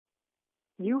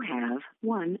You have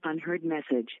one unheard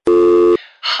message.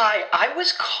 Hi, I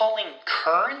was calling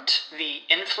Current, the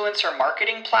influencer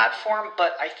marketing platform,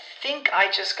 but I think I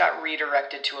just got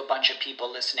redirected to a bunch of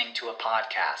people listening to a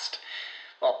podcast.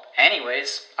 Well,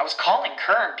 anyways, I was calling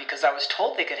Current because I was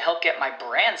told they could help get my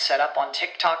brand set up on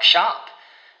TikTok Shop,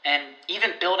 and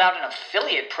even build out an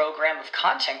affiliate program of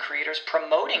content creators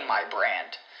promoting my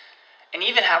brand, and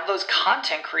even have those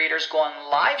content creators go on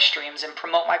live streams and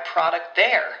promote my product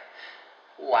there.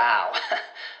 Wow,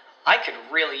 I could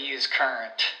really use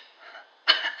Current.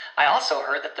 I also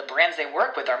heard that the brands they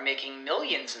work with are making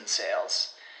millions in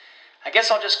sales. I guess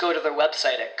I'll just go to their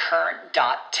website at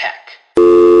current.tech.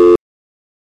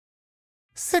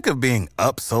 Sick of being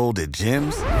upsold at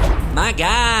gyms? My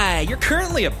guy, you're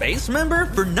currently a base member?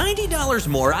 For $90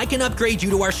 more, I can upgrade you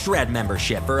to our Shred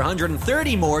membership. For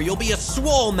 $130 more, you'll be a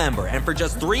Swole member. And for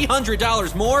just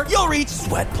 $300 more, you'll reach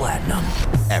Sweat Platinum.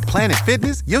 At Planet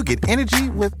Fitness, you'll get energy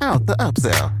without the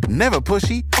upsell. Never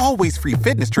pushy, always free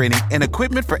fitness training and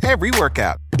equipment for every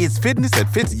workout. It's fitness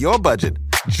that fits your budget.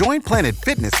 Join Planet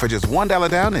Fitness for just $1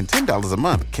 down and $10 a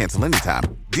month. Cancel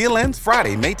anytime. Deal ends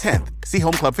Friday, May 10th. See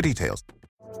Home Club for details.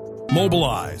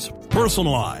 Mobilize,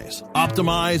 personalize,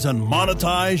 optimize, and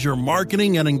monetize your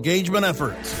marketing and engagement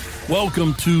efforts.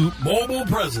 Welcome to Mobile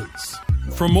Presence.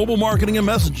 From mobile marketing and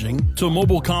messaging to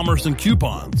mobile commerce and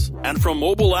coupons, and from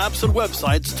mobile apps and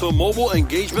websites to mobile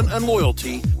engagement and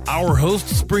loyalty, our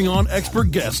hosts bring on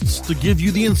expert guests to give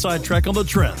you the inside track on the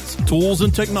trends, tools,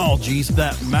 and technologies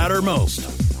that matter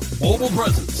most. Mobile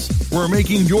Presence, where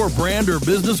making your brand or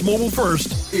business mobile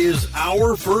first is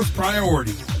our first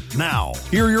priority. Now,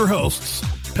 here are your hosts,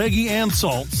 Peggy Ann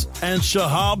Saltz and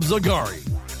Shahab Zagari.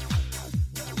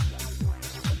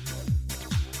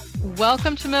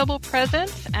 Welcome to Mobile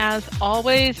Presence. As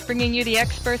always, bringing you the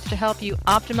experts to help you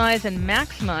optimize and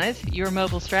maximize your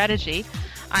mobile strategy.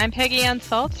 I'm Peggy Ann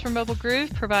Saltz from Mobile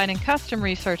Groove, providing custom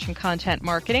research and content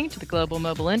marketing to the global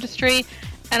mobile industry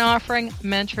and offering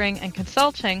mentoring and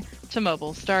consulting to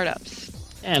mobile startups.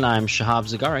 And I'm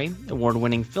Shahab Zagari,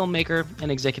 award-winning filmmaker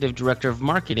and executive director of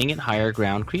marketing at Higher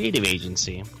Ground Creative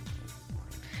Agency.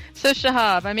 So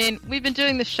Shahab, we've been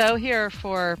doing the show here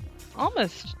for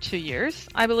almost 2 years,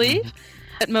 I believe,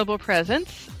 at Mobile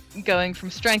Presence, going from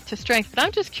strength to strength. But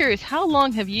I'm just curious, how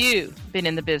long have you been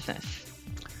in the business?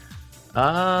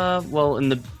 Well, in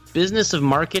the business of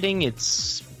marketing,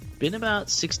 it's been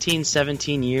about 16,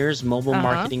 17 years. Mobile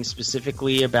marketing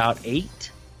specifically about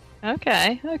 8.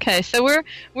 Okay. So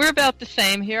we're about the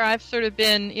same here. I've sort of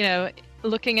been,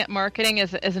 looking at marketing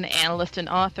as an analyst and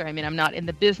author. I'm not in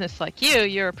the business like you.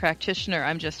 You're a practitioner.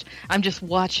 I'm just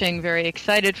watching, very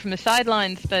excited from the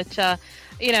sidelines. But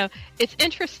it's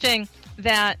interesting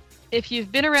that if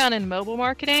you've been around in mobile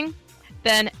marketing,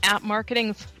 then app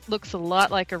marketing looks a lot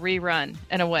like a rerun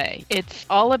in a way. It's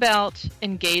all about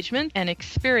engagement and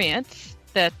experience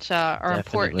that are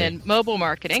important in mobile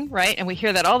marketing, right? And we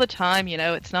hear that all the time.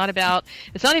 It's not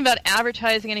even about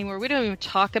advertising anymore. We don't even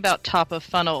talk about top of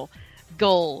funnel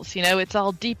goals. It's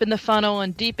all deep in the funnel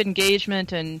and deep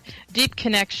engagement and deep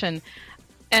connection.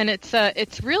 And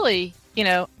it's really,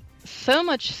 so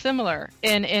much similar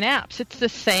in apps. It's the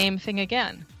same thing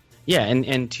again. Yeah,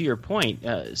 and to your point,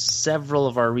 several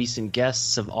of our recent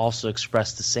guests have also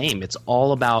expressed the same. It's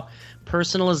all about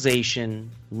personalization,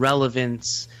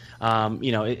 relevance.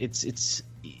 It's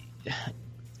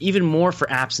even more for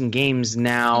apps and games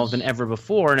now than ever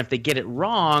before. And if they get it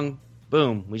wrong,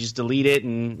 boom, we just delete it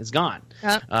and it's gone.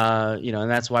 Yep.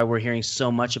 And that's why we're hearing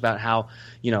so much about how,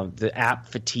 the app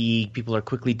fatigue, people are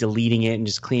quickly deleting it and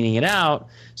just cleaning it out.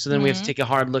 So then we have to take a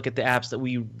hard look at the apps that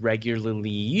we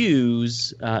regularly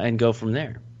use and go from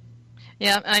there.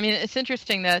 Yeah, it's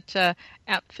interesting that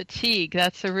app fatigue,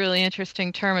 that's a really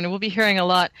interesting term, and we'll be hearing a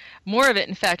lot more of it.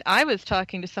 In fact, I was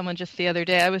talking to someone just the other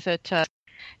day. I was at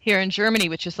here in Germany,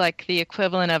 which is like the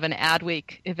equivalent of an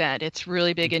Adweek event. It's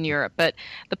really big in Europe. But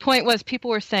the point was,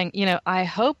 people were saying, I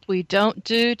hope we don't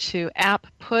do to app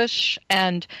push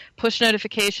and push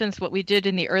notifications what we did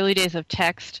in the early days of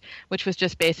text, which was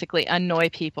just basically annoy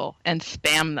people and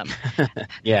spam them.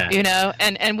 Yeah.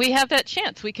 And we have that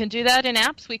chance. We can do that in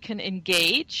apps. We can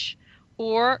engage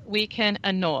or we can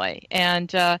annoy.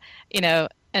 And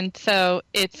so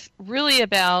it's really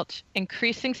about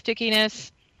increasing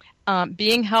stickiness,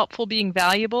 being helpful, being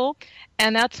valuable.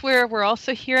 And that's where we're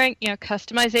also hearing,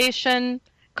 customization,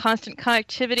 constant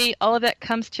connectivity, all of that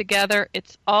comes together.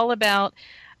 It's all about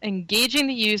engaging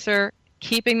the user,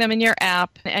 keeping them in your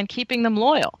app, and keeping them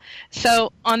loyal.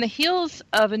 So on the heels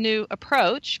of a new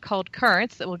approach called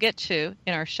Currents that we'll get to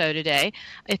in our show today,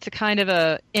 it's a kind of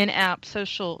a in-app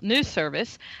social news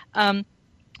service.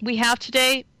 we have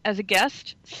today as a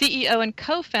guest CEO and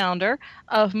co-founder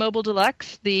of Mobile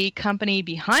Deluxe, the company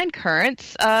behind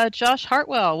Currents, Josh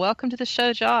Hartwell. Welcome to the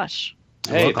show, Josh.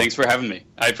 Hey, thanks for having me.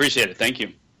 I appreciate it. Thank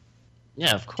you.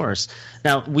 Yeah, of course.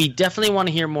 Now, we definitely want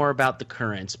to hear more about the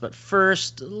Currents, but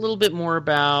first, a little bit more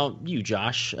about you,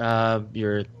 Josh.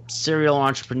 You're a serial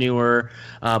entrepreneur,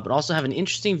 but also have an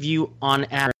interesting view on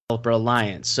App Developer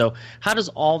Alliance. So how does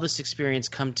all this experience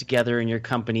come together in your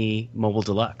company, Mobile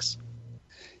Deluxe?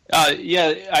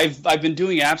 I've been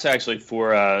doing apps actually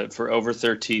for over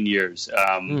 13 years.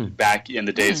 Back in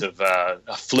the days of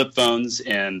flip phones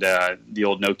and the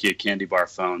old Nokia candy bar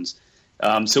phones.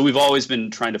 So we've always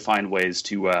been trying to find ways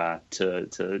to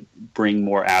bring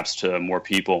more apps to more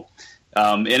people.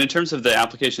 And in terms of the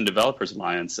Application Developers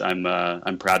Alliance,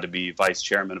 I'm proud to be vice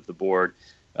chairman of the board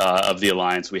of the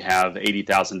alliance. We have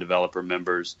 80,000 developer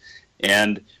members,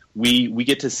 and we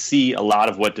get to see a lot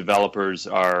of what developers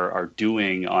are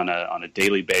doing on a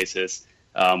daily basis.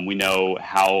 We know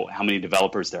how many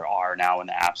developers there are now in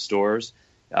the app stores,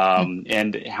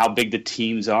 and how big the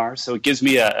teams are. So it gives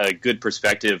me a good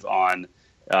perspective on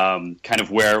kind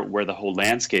of where the whole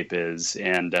landscape is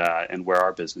and where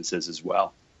our business is as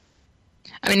well.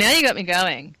 I mean, now you got me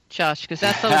going, Josh, because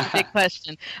that's always a big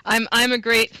question. I'm a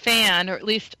great fan, or at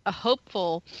least a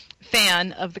hopeful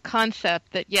fan, of the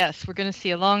concept that, yes, we're going to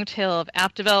see a long tail of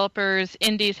app developers,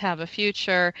 indies have a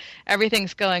future,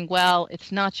 everything's going well.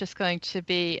 It's not just going to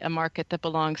be a market that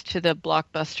belongs to the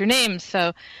blockbuster names.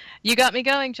 So you got me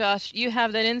going, Josh. You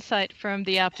have that insight from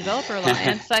the App Developer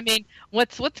Alliance. I mean,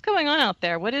 what's going on out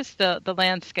there? What is the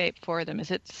landscape for them? Is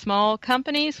it small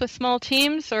companies with small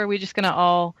teams, or are we just going to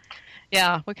all...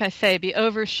 what can I say? Be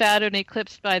overshadowed and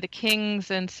eclipsed by the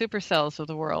Kings and Supercells of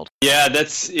the world. Yeah,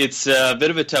 it's a bit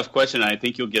of a tough question. I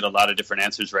think you'll get a lot of different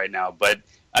answers right now. But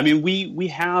I mean, we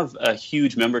have a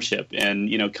huge membership,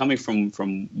 and coming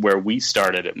from where we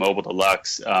started at Mobile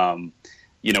Deluxe,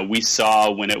 we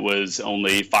saw when it was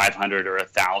only 500 or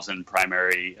 1,000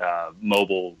 primary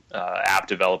mobile app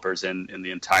developers in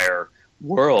the entire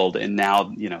world, and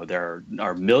now there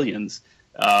are millions.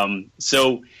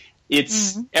 So.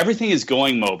 Everything is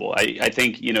going mobile. I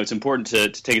think it's important to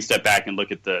take a step back and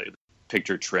look at the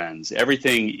picture trends.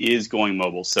 Everything is going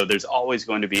mobile, so there's always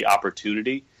going to be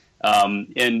opportunity.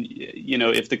 And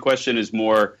if the question is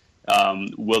more,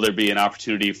 will there be an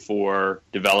opportunity for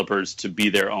developers to be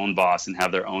their own boss and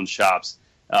have their own shops?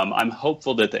 I'm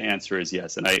hopeful that the answer is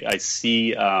yes, and I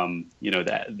see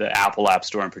the Apple App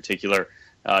Store in particular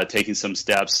taking some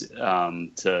steps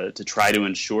to try to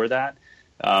ensure that.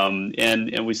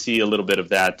 And we see a little bit of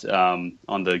that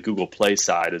on the Google Play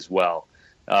side as well.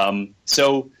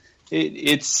 So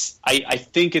I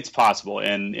think it's possible,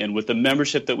 and with the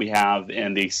membership that we have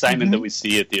and the excitement that we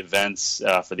see at the events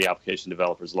for the Application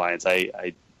Developers Alliance,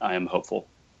 I am hopeful.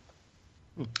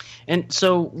 And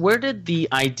so where did the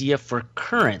idea for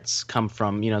Currents come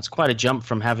from? It's quite a jump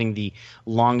from having the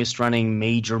longest-running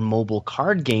major mobile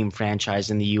card game franchise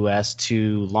in the U.S.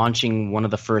 to launching one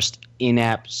of the first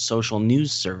in-app social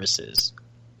news services.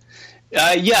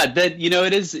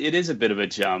 It is a bit of a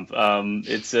jump.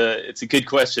 It's a good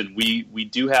question. We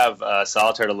do have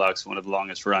Solitaire Deluxe, one of the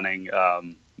longest-running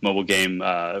mobile game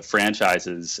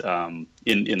franchises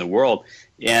in the world,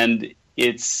 and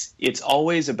it's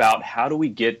always about how do we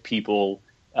get people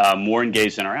more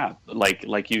engaged in our app,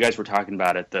 like you guys were talking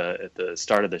about at the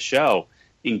start of the show.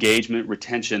 Engagement,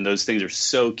 retention, those things are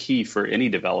so key for any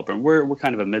developer. We're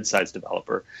kind of a mid-sized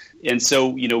developer, and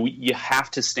so you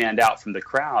have to stand out from the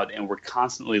crowd, and we're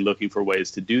constantly looking for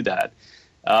ways to do that.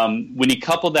 When you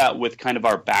couple that with kind of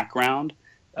our background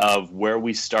of where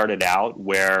we started out,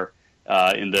 where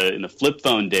in the flip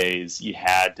phone days, you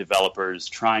had developers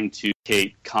trying to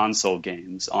create console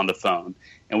games on the phone.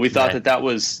 And we thought that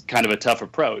was kind of a tough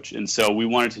approach. And so we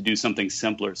wanted to do something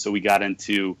simpler. So we got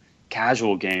into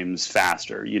casual games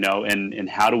faster, and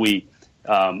how do we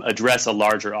address a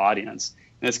larger audience?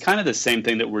 And it's kind of the same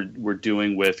thing that we're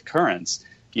doing with Currents.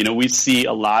 We see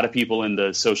a lot of people in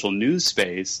the social news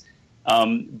space,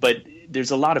 but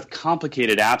there's a lot of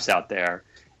complicated apps out there.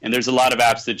 And there's a lot of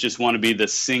apps that just want to be the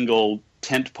single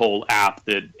tentpole app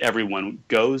that everyone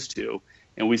goes to.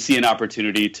 And we see an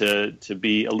opportunity to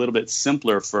be a little bit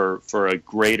simpler for a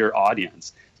greater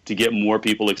audience, to get more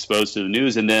people exposed to the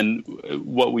news. And then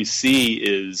what we see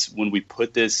is when we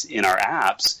put this in our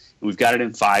apps, and we've got it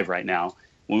in 5 right now,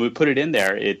 when we put it in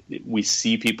there, we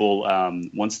see people,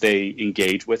 once they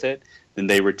engage with it, then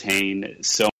they retain,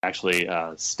 so actually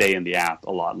stay in the app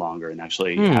a lot longer and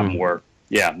actually have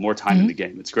more time in the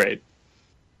game. It's great.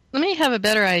 Let me have a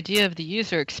better idea of the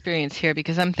user experience here,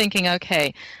 because I'm thinking,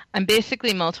 okay, I'm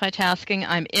basically multitasking.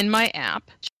 I'm in my app.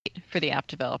 for the app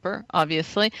developer,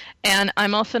 obviously. And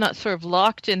I'm also not sort of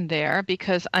locked in there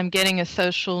because I'm getting a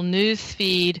social news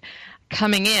feed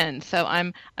coming in. So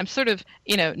I'm sort of,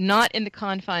 not in the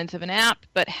confines of an app,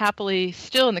 but happily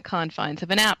still in the confines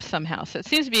of an app somehow. So it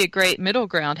seems to be a great middle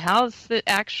ground. How does it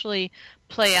actually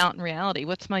play out in reality?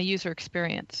 What's my user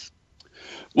experience?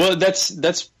 Well,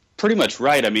 that's pretty much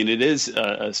right. I mean, it is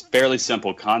a fairly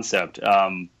simple concept.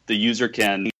 The user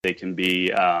can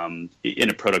be in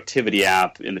a productivity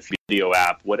app, in the video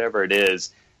app, whatever it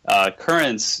is.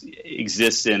 Currents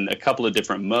exists in a couple of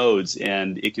different modes,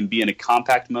 and it can be in a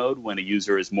compact mode when a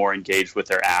user is more engaged with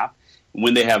their app.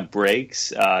 When they have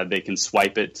breaks, they can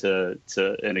swipe it to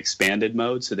an expanded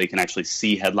mode so they can actually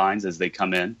see headlines as they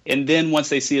come in. And then once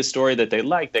they see a story that they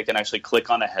like, they can actually click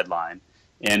on a headline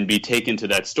and be taken to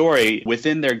that story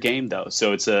within their game, though.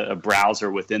 So it's a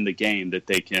browser within the game that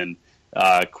they can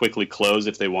quickly close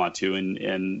if they want to,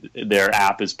 and their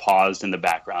app is paused in the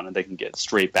background and they can get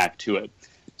straight back to it.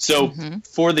 So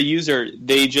for the user,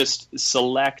 they just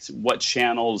select what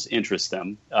channels interest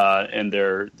them, and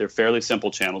they're fairly simple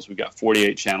channels. We've got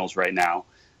 48 channels right now,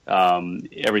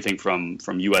 everything from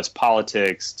U.S.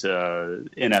 politics to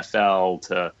NFL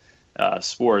to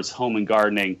sports, home and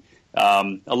gardening.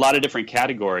 A lot of different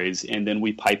categories, and then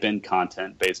we pipe in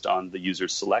content based on the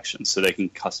user's selection so they can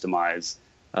customize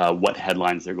what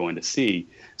headlines they're going to see.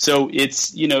 So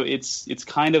it's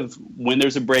kind of when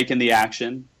there's a break in the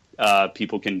action,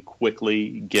 people can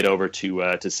quickly get over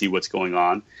to see what's going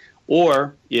on.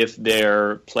 Or if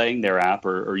they're playing their app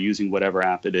or using whatever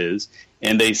app it is,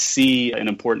 and they see an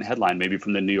important headline, maybe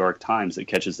from the New York Times that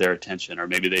catches their attention, or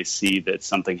maybe they see that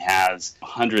something has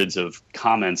hundreds of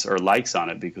comments or likes on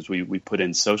it because we put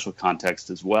in social context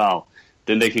as well,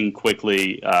 then they can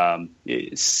quickly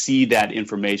see that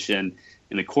information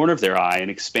in the corner of their eye and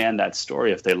expand that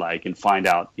story if they like and find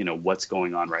out, what's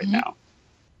going on right now.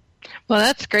 Well,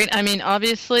 that's great. I mean,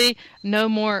 obviously, no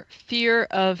more fear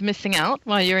of missing out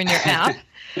while you're in your app.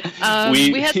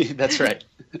 That's right.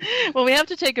 Well, we have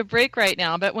to take a break right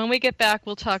now, but when we get back,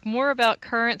 we'll talk more about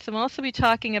currents, and we'll also be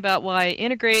talking about why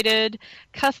integrated,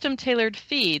 custom-tailored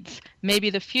feeds may be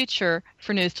the future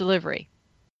for news delivery.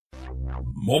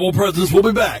 Mobile Presence will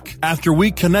be back after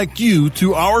we connect you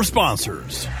to our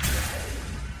sponsors.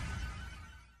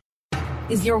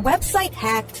 Is your website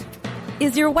hacked?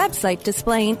 Is your website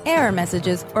displaying error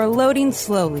messages or loading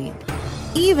slowly?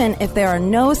 Even if there are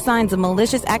no signs of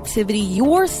malicious activity,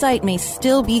 your site may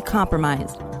still be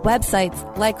compromised.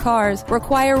 Websites, like cars,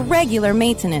 require regular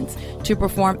maintenance to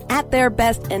perform at their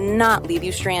best and not leave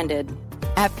you stranded.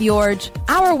 At Fjorge,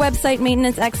 our website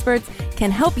maintenance experts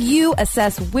can help you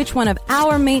assess which one of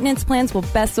our maintenance plans will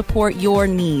best support your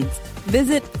needs.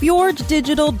 Visit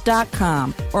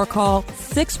fjorgedigital.com or call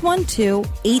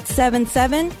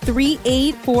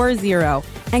 612-877-3840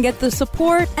 and get the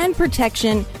support and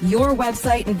protection your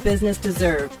website and business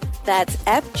deserve. That's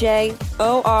FJORGE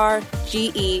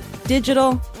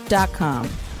digital.com.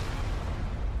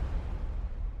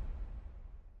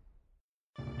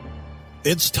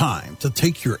 It's time to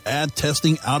take your ad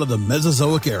testing out of the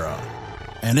Mesozoic era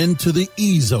and into the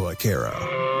Ezoic era.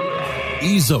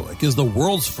 Ezoic is the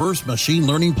world's first machine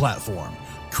learning platform,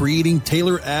 creating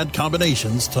tailored ad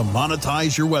combinations to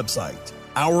monetize your website.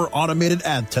 Our automated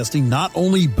ad testing not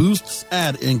only boosts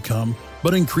ad income,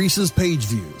 but increases page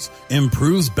views,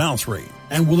 improves bounce rate,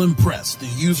 and will impress the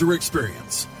user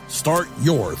experience. Start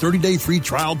your 30-day free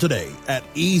trial today at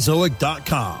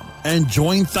ezoic.com and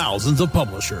join thousands of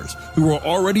publishers who are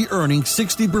already earning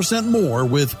 60% more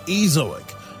with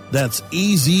Ezoic. That's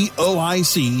ezoic.com.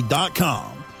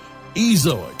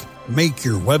 Ezoic. Make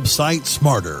your website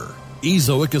smarter.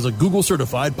 Ezoic is a Google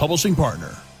certified publishing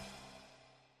partner.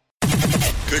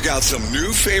 Pick out some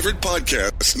new favorite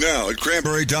podcasts now at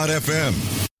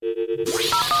Cranberry.fm.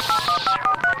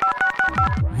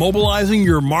 Mobilizing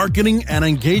your marketing and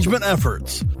engagement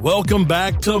efforts. Welcome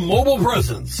back to Mobile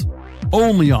Presence,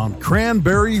 only on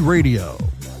Cranberry Radio.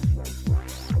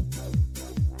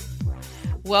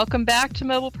 Welcome back to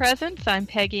Mobile Presence. I'm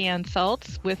Peggy Ann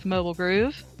Saltz with Mobile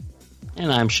Groove. And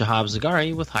I'm Shahab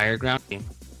Zagari with Higher Ground.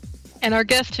 And our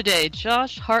guest today,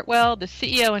 Josh Hartwell, the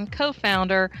CEO and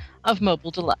co-founder of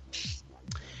Mobile Deluxe.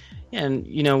 And,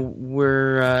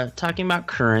 we're talking about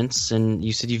currents, and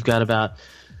you said you've got about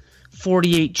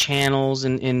 48 channels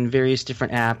in various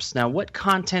different apps. Now, what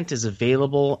content is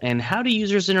available, and how do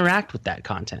users interact with that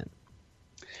content?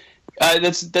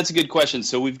 That's a good question.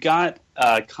 So we've got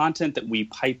content that we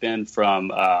pipe in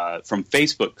from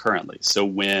Facebook currently. So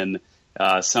when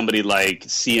somebody like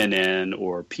CNN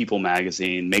or People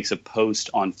Magazine makes a post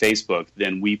on Facebook,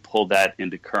 then we pull that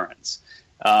into currents.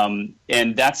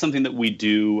 And that's something that we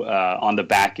do on the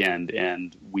back end,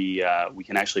 and we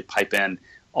can actually pipe in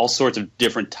all sorts of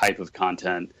different type of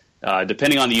content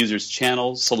depending on the user's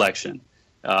channel selection,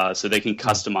 so they can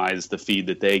customize the feed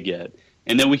that they get.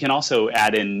 And then we can also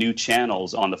add in new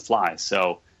channels on the fly.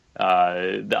 So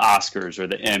the Oscars or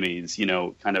the Emmys,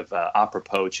 kind of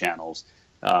apropos channels.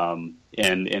 And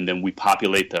then we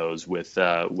populate those with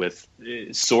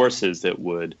sources that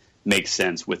would make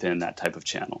sense within that type of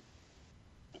channel.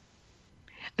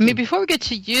 I mean, before we get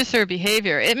to user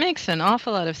behavior, it makes an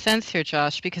awful lot of sense here,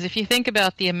 Josh, because if you think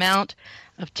about the amount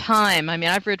of time, I mean,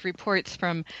 I've read reports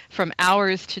from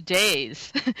hours to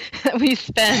days that we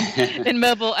spend in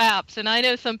mobile apps, and I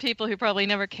know some people who probably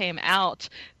never came out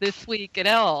this week at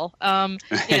all.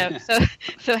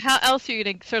 So how else are you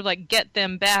going to sort of like get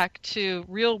them back to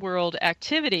real world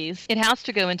activities? It has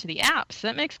to go into the apps.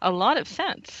 That makes a lot of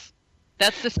sense.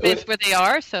 That's the space where they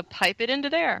are, so pipe it into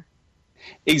there.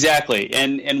 Exactly,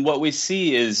 and what we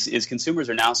see is consumers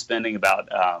are now spending about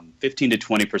 15 to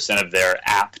 20% of their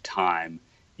app time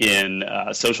in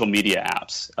social media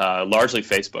apps, largely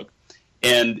Facebook,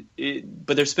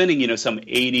 but they're spending some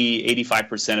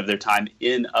 80-85% of their time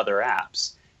in other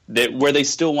apps where they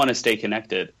still want to stay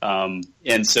connected,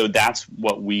 and so that's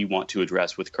what we want to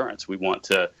address with Currents. We want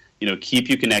to keep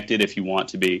you connected if you want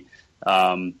to be.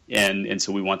 And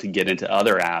so we want to get into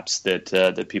other apps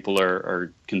that people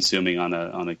are consuming on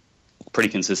a pretty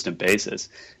consistent basis.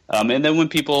 And then when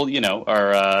people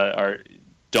are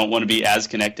don't want to be as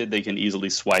connected, they can easily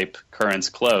swipe Currents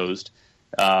closed,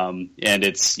 and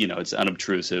it's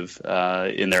unobtrusive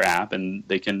in their app, and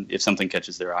they can, if something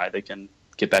catches their eye, they can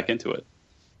get back into it.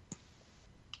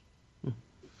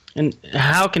 And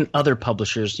how can other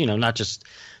publishers, not just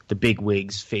the big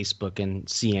wigs, Facebook and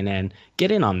CNN,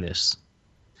 get in on this?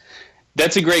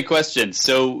 That's a great question.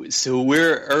 So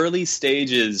we're early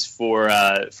stages for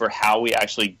how we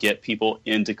actually get people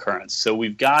into Currents. So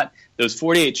we've got those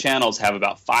 48 channels have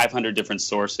about 500 different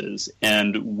sources,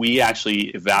 and we actually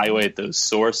evaluate those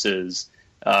sources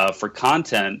for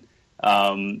content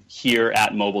here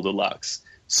at Mobile Deluxe.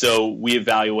 So we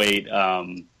evaluate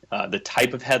the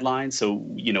type of headline. So,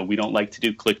 we don't like to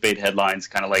do clickbait headlines,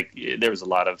 kind of like there was a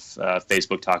lot of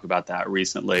Facebook talk about that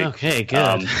recently. Okay,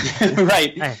 good.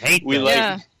 Right. I hate we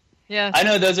those. Yeah. I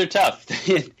know those are tough.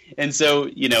 And so,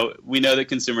 we know that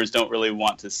consumers don't really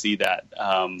want to see that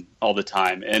all the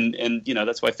time. And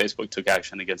that's why Facebook took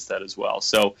action against that as well.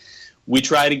 So we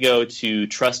try to go to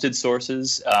trusted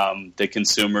sources that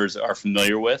consumers are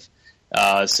familiar with.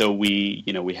 So we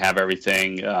have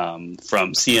everything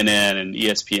from CNN and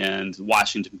ESPN, to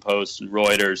Washington Post and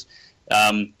Reuters,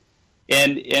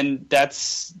 and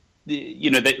that's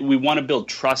that we want to build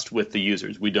trust with the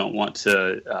users. We don't want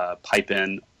to pipe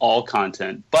in all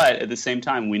content, but at the same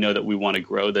time, we know that we want to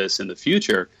grow this in the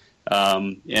future,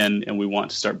 and we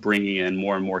want to start bringing in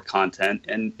more and more content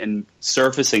and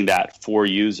surfacing that for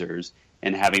users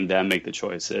and having them make the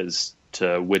choice as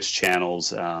to which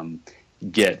channels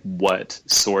get what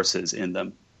sources in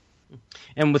them.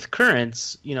 And with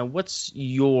Currents, what's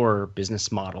your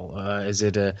business model? Is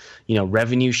it a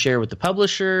revenue share with the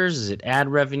publishers? Is it ad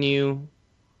revenue?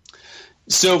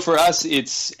 So for us,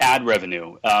 it's ad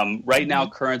revenue. Right now,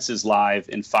 Currents is live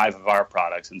in 5 of our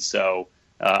products, and so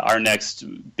our next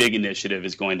big initiative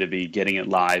is going to be getting it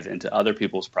live into other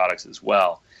people's products as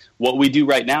well. What we do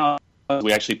right now is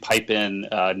we actually pipe in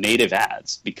native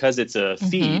ads. Because it's a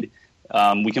feed,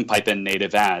 we can pipe in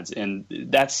native ads, and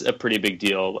that's a pretty big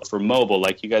deal for mobile.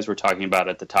 Like you guys were talking about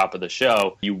at the top of the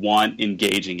show, you want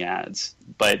engaging ads,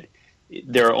 but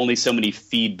there are only so many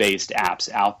feed-based apps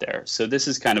out there. So this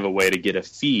is kind of a way to get a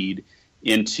feed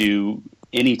into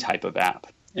any type of app.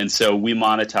 And so we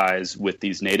monetize with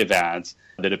these native ads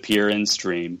that appear in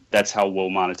Stream. That's how we'll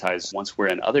monetize once we're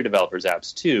in other developers'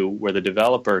 apps too, where the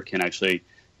developer can actually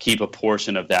keep a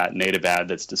portion of that native ad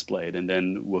that's displayed, and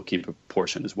then we'll keep a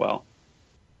portion as well.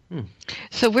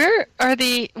 So where are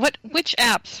which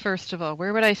apps, first of all?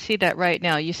 Where would I see that right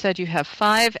now? You said you have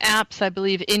 5 apps, I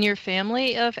believe, in your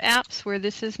family of apps where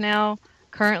this is now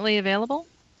currently available?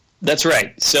 That's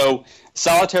right. So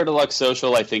Solitaire Deluxe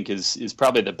Social, I think, is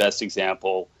probably the best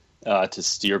example to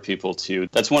steer people to.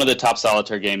 That's one of the top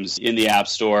solitaire games in the App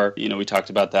Store. We talked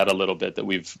about that a little bit, that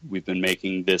we've been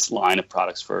making this line of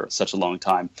products for such a long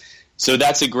time. So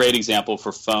that's a great example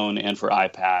for phone and for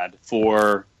iPad.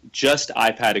 For just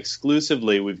iPad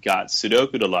exclusively, we've got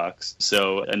Sudoku Deluxe,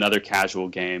 so another casual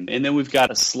game. And then we've got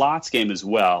a slots game as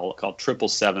well called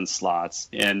 777 Slots,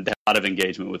 and a lot of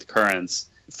engagement with Currents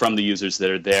from the users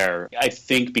that are there. I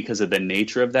think because of the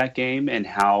nature of that game and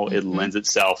how it lends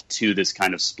itself to this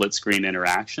kind of split screen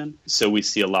interaction. So we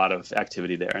see a lot of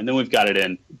activity there. And then we've got it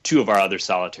in two of our other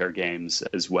solitaire games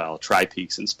as well,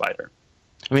 Tri-Peaks and Spider.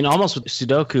 I mean, almost with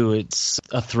Sudoku, it's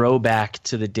a throwback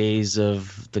to the days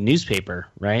of the newspaper,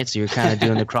 right? So you're kind of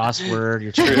doing the crossword,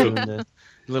 you're doing the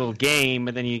little game,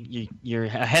 but then a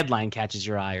headline catches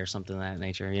your eye or something of that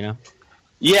nature, you know?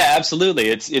 Yeah, absolutely.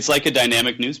 It's like a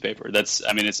dynamic newspaper. It's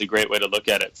a great way to look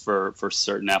at it for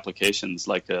certain applications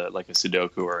like a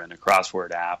Sudoku or in a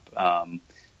crossword app.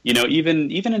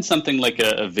 Even in something like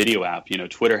a video app.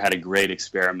 Twitter had a great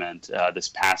experiment this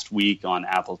past week on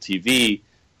Apple TV,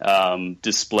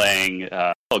 displaying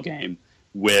a game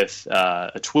with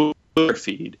a Twitter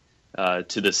feed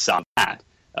to the side.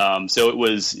 So it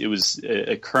was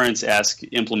a Currents-esque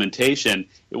implementation.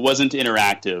 It wasn't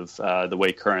interactive the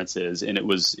way Currents is, and it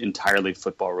was entirely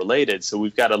football related. So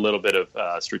we've got a little bit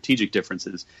of strategic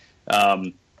differences,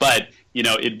 but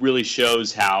it really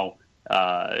shows how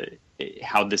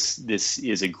this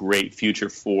is a great future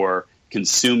for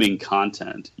consuming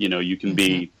content. You can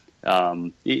be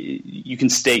you can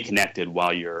stay connected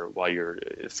while you're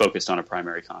focused on a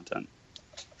primary content.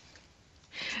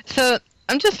 So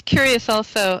I'm just curious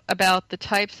also about the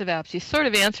types of apps. You sort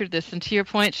of answered this, and to your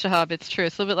point, Shahab, it's true.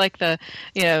 It's a little bit like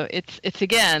it's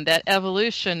again that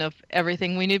evolution of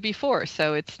everything we knew before.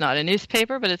 So it's not a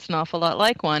newspaper, but it's an awful lot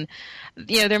like one.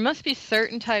 There must be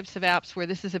certain types of apps where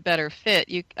this is a better fit.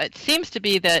 It seems to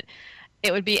be that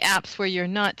it would be apps where you're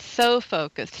not so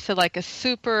focused. So like a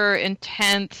super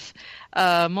intense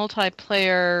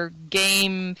multiplayer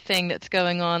game thing that's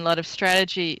going on, a lot of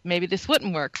strategy, maybe this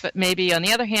wouldn't work. But maybe on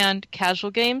the other hand, casual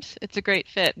games, it's a great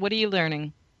fit. What are you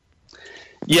learning?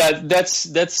 Yeah,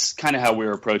 that's kind of how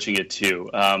we're approaching it too.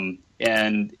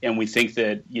 And we think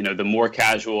that, the more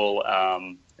casual,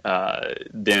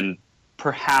 then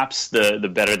perhaps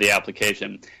the better the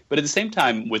application. But at the same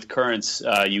time, with Currents,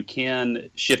 you can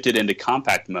shift it into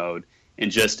compact mode and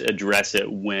just address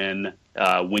it when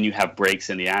you have breaks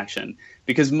in the action.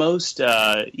 Because most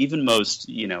hardcore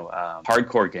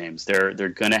games, they're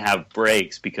going to have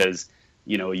breaks because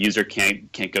a user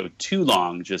can't go too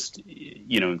long, just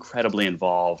incredibly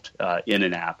involved in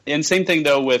an app. And same thing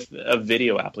though with a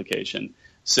video application.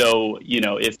 So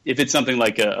if it's something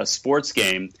like a sports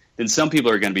game, then some people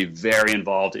are going to be very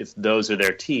involved if those are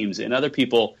their teams, and other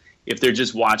people, if they're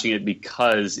just watching it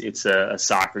because it's a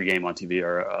soccer game on TV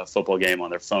or a football game on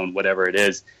their phone, whatever it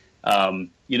is,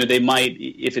 they might,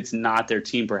 if it's not their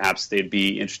team, perhaps they'd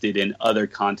be interested in other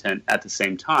content at the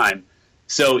same time.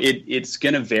 So it's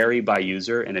going to vary by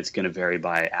user, and it's going to vary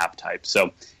by app type.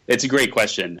 So it's a great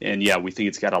question, and yeah, we think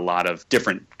it's got a lot of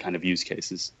different kind of use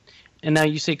cases. And now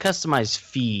you say customized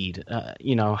feed.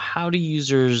 How do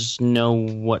users know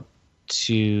what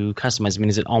to customize? I mean,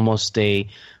 is it almost a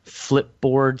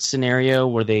Flipboard scenario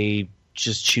where they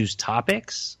just choose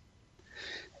topics?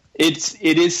 It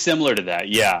is similar to that,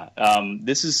 yeah.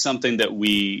 This is something that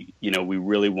we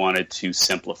really wanted to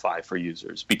simplify for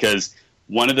users, because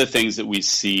one of the things that we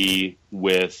see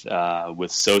with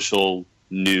social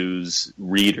news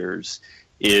readers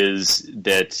is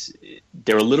that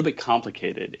they're a little bit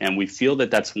complicated, and we feel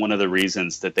that that's one of the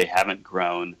reasons that they haven't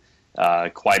grown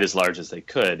quite as large as they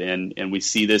could. And we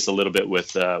see this a little bit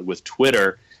with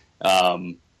Twitter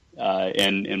and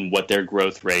what their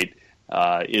growth rate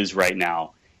is right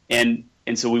now. And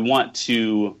so we want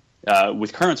to,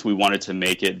 with Currents, we wanted to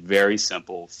make it very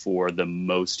simple for the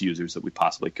most users that we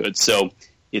possibly could. So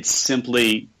it's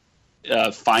simply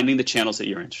finding the channels that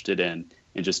you're interested in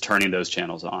and just turning those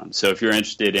channels on. So if you're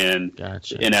interested in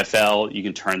NFL, you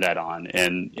can turn that on.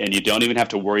 And you don't even have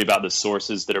to worry about the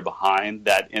sources that are behind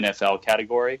that NFL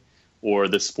category or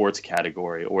the sports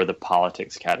category or the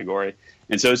politics category.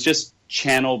 And so it's just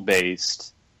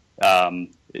channel-based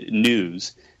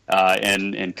news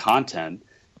and content.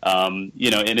 And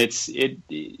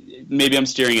maybe I'm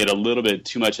steering it a little bit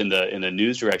too much in the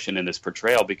news direction in this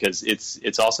portrayal, because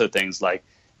it's also things like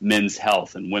men's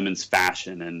health and women's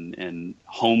fashion and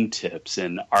home tips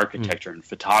and architecture and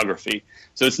photography.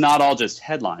 So it's not all just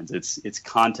headlines. It's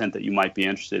content that you might be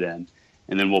interested in,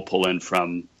 and then we'll pull in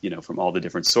from all the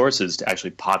different sources to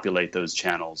actually populate those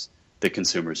channels that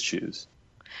consumers choose.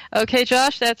 Okay,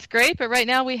 Josh, that's great. But right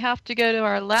now we have to go to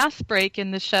our last break in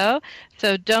the show.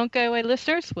 So don't go away,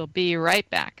 listeners. We'll be right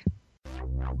back.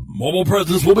 Mobile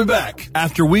Presence will be back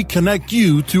after we connect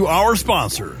you to our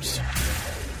sponsors.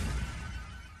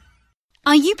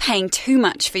 Are you paying too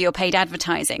much for your paid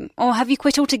advertising, or have you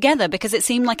quit altogether because it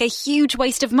seemed like a huge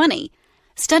waste of money?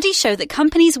 Studies show that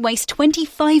companies waste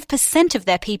 25% of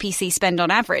their PPC spend on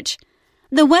average.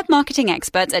 The web marketing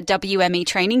experts at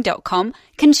WMEtraining.com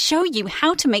can show you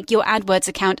how to make your AdWords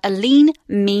account a lean,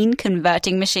 mean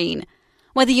converting machine.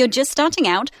 Whether you're just starting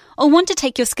out or want to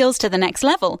take your skills to the next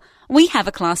level, we have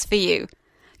a class for you.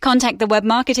 Contact the web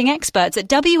marketing experts at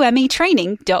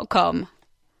WMEtraining.com.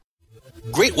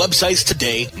 Great websites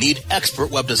today need expert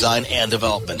web design and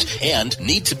development and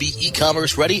need to be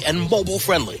e-commerce ready and mobile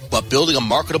friendly. But building a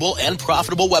marketable and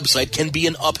profitable website can be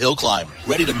an uphill climb.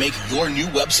 Ready to make your new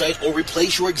website or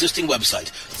replace your existing website?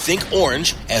 Think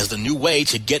Orange as the new way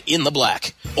to get in the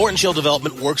black. Orange Hill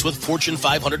Development works with Fortune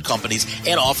 500 companies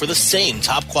and offer the same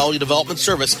top quality development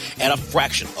service at a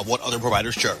fraction of what other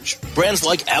providers charge. Brands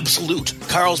like Absolute,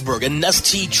 Carlsberg, and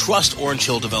Nestea trust Orange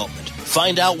Hill Development.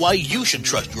 Find out why you should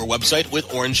trust your website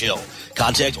with Orange Hill.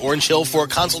 Contact Orange Hill for a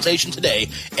consultation today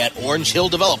at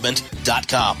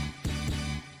orangehilldevelopment.com.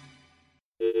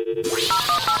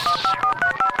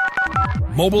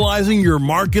 Mobilizing your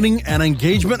marketing and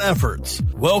engagement efforts.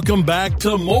 Welcome back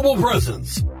to Mobile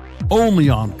Presence, only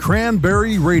on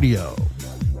Cranberry Radio.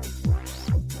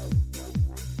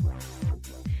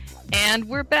 And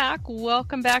we're back.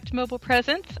 Welcome back to Mobile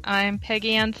Presence. I'm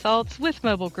Peggy Ann Saltz with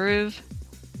Mobile Groove.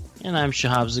 And I'm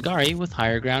Shahab Zagari with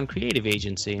Higher Ground Creative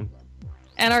Agency.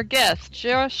 And our guest,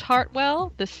 Josh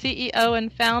Hartwell, the CEO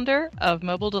and founder of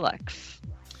Mobile Deluxe.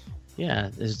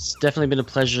 Yeah, it's definitely been a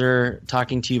pleasure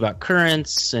talking to you about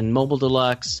Currents and Mobile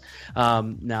Deluxe.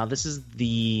 Now, this is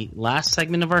the last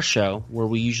segment of our show where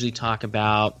we usually talk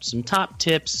about some top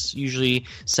tips, usually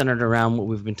centered around what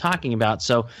we've been talking about.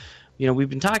 So, we've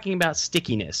been talking about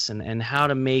stickiness and how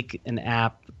to make an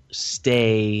app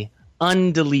stay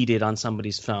undeleted on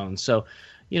somebody's phone. So,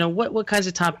 what kinds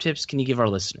of top tips can you give our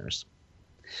listeners?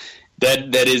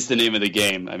 That is the name of the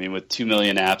game. I mean, with 2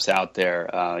 million apps out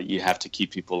there, you have to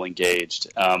keep people engaged.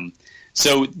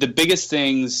 So the biggest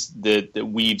things that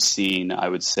we've seen, I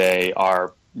would say,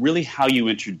 are really how you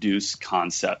introduce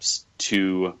concepts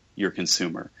to your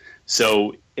consumer.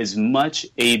 So as much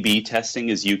A/B testing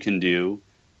as you can do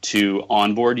to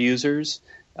onboard users,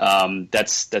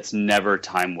 that's never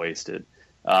time wasted.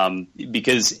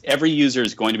 Because every user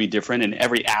is going to be different and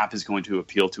every app is going to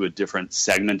appeal to a different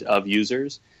segment of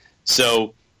users.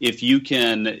 So if you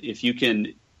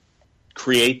can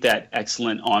create that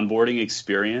excellent onboarding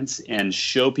experience and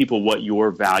show people what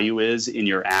your value is in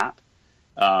your app,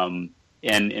 and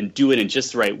do it in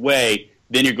just the right way,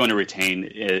 then you're going to retain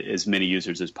as many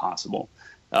users as possible.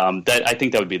 I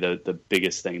think that would be the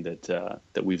biggest thing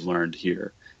that we've learned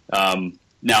here.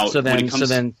 Now,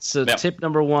 tip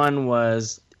number one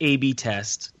was A/B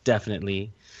test,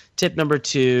 definitely. Tip number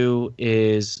two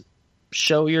is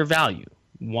show your value.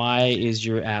 Why is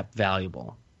your app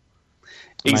valuable?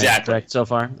 Exactly. Correct so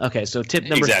far? Okay, so tip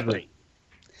number three.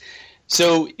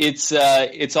 So it's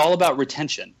all about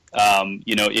retention.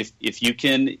 If you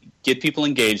can get people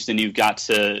engaged, then you've got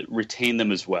to retain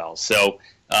them as well. So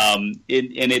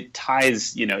it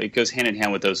ties, it goes hand in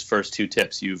hand with those first two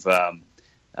tips. You've got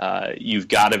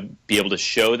to be able to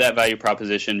show that value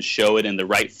proposition, show it in the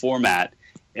right format,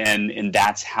 and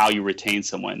that's how you retain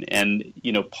someone. And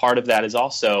part of that is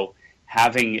also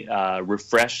having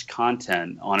refreshed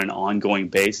content on an ongoing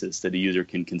basis that a user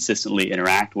can consistently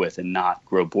interact with and not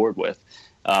grow bored with.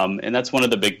 And that's one of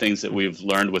the big things that we've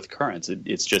learned with Currents.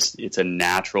 It's a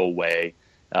natural way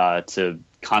to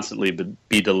constantly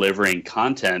be delivering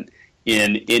content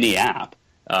in any app.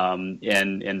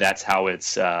 And that's how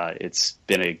it's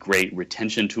been a great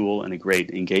retention tool and a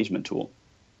great engagement tool.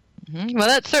 Mm-hmm. Well,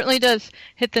 that certainly does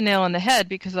hit the nail on the head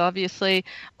because obviously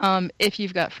if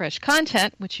you've got fresh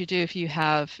content, which you do if you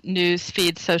have news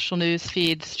feeds, social news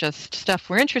feeds, just stuff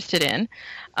we're interested in,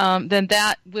 then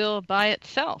that will by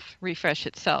itself refresh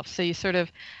itself. So you sort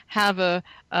of have a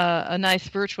nice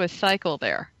virtuous cycle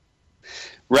there.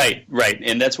 Right,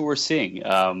 and that's what we're seeing,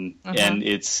 and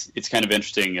it's kind of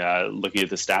interesting looking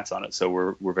at the stats on it. So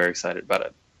we're very excited about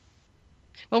it.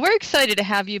 Well, we're excited to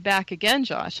have you back again,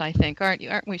 Josh. I think, aren't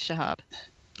we, Shahab?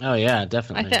 Oh yeah,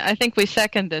 definitely. I think we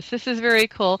second this. This is very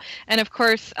cool. And of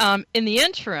course, in the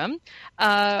interim,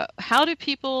 how do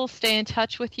people stay in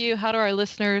touch with you? How do our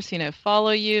listeners,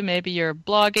 follow you? Maybe you're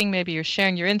blogging, maybe you're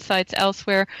sharing your insights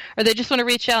elsewhere, or they just want to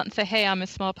reach out and say, "Hey, I'm a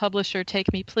small publisher.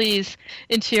 Take me, please,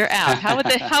 into your app." How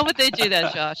would they do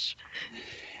that, Josh?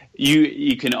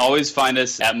 You can always find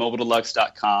us at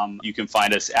mobiledeluxe.com. You can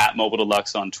find us at Mobile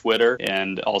Deluxe on Twitter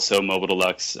and also Mobile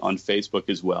Deluxe on Facebook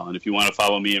as well. And if you want to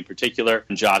follow me in particular,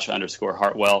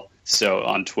 Josh_Hartwell. So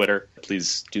on Twitter,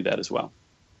 please do that as well.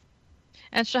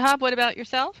 And Shahab, what about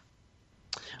yourself?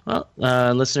 Well,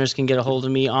 listeners can get a hold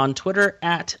of me on Twitter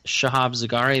at Shahab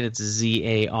Zagari. That's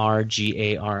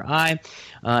Zargari.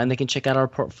 And they can check out our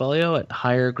portfolio at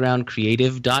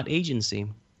highergroundcreative.agency.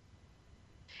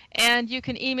 And you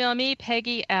can email me,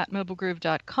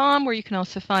 Peggy@mobilegroove.com, where you can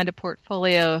also find a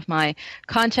portfolio of my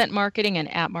content marketing and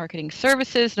app marketing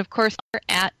services. And, of course,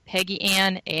 at Peggy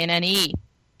Ann, A-N-N-E.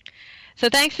 So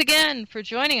thanks again for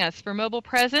joining us for Mobile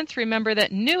Presence. Remember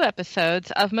that new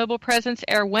episodes of Mobile Presence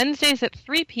air Wednesdays at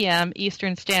 3 p.m.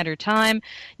 Eastern Standard Time.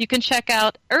 You can check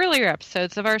out earlier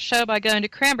episodes of our show by going to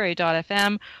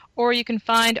cranberry.fm, or you can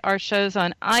find our shows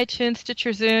on iTunes,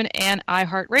 Stitcher, Zune, and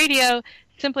iHeartRadio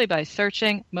simply by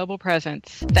searching Mobile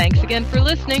Presence. Thanks again for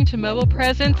listening to Mobile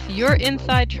Presence, your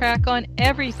inside track on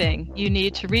everything you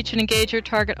need to reach and engage your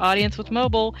target audience with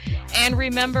mobile. And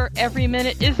remember, every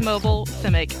minute is mobile,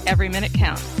 so make every minute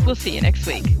count. We'll see you next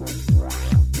week.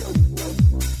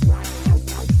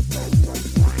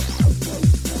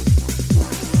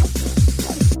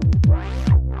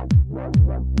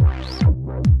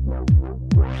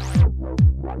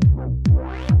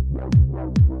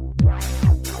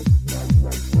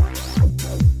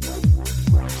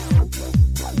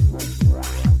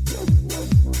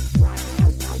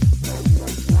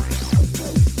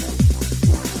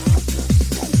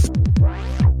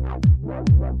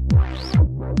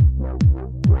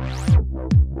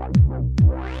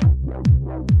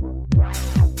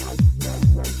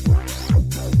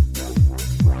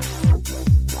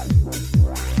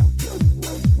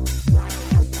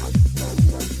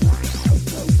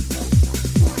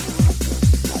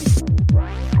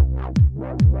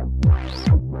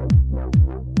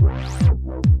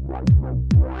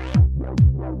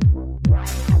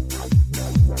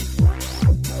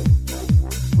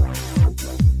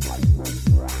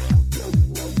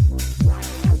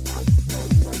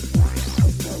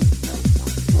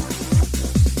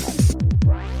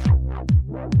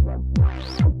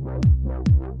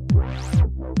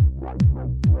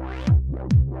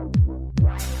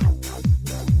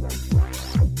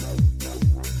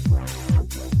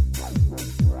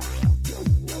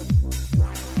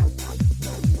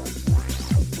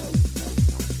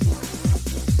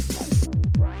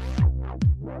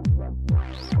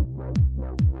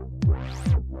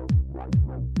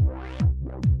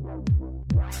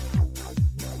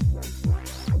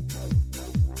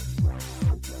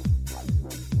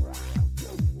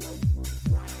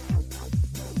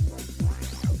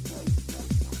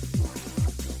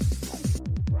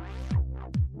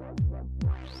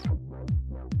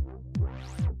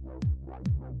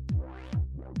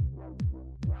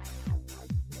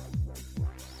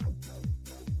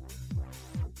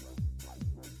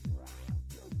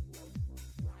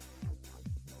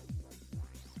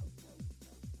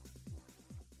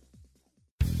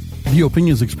 The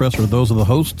opinions expressed are those of the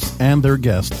hosts and their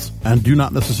guests and do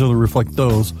not necessarily reflect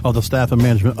those of the staff and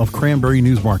management of Cranberry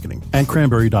News Marketing and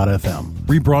Cranberry.fm.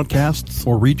 Rebroadcasts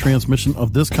or retransmission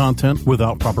of this content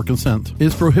without proper consent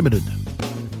is prohibited.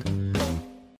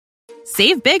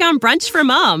 Save big on brunch for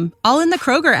mom, all in the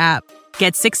Kroger app.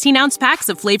 Get 16-ounce packs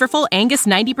of flavorful Angus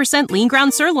 90% lean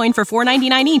ground sirloin for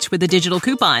 $4.99 each with a digital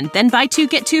coupon. Then buy 2,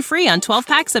 get 2 free on 12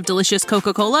 packs of delicious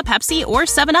Coca-Cola, Pepsi, or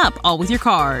 7-Up, all with your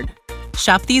card.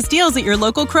 Shop these deals at your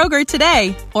local Kroger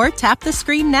today, or tap the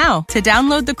screen now to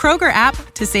download the Kroger app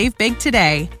to save big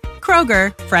today.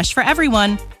 Kroger, fresh for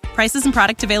everyone. Prices and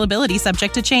product availability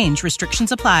subject to change.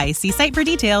 Restrictions apply. See site for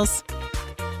details.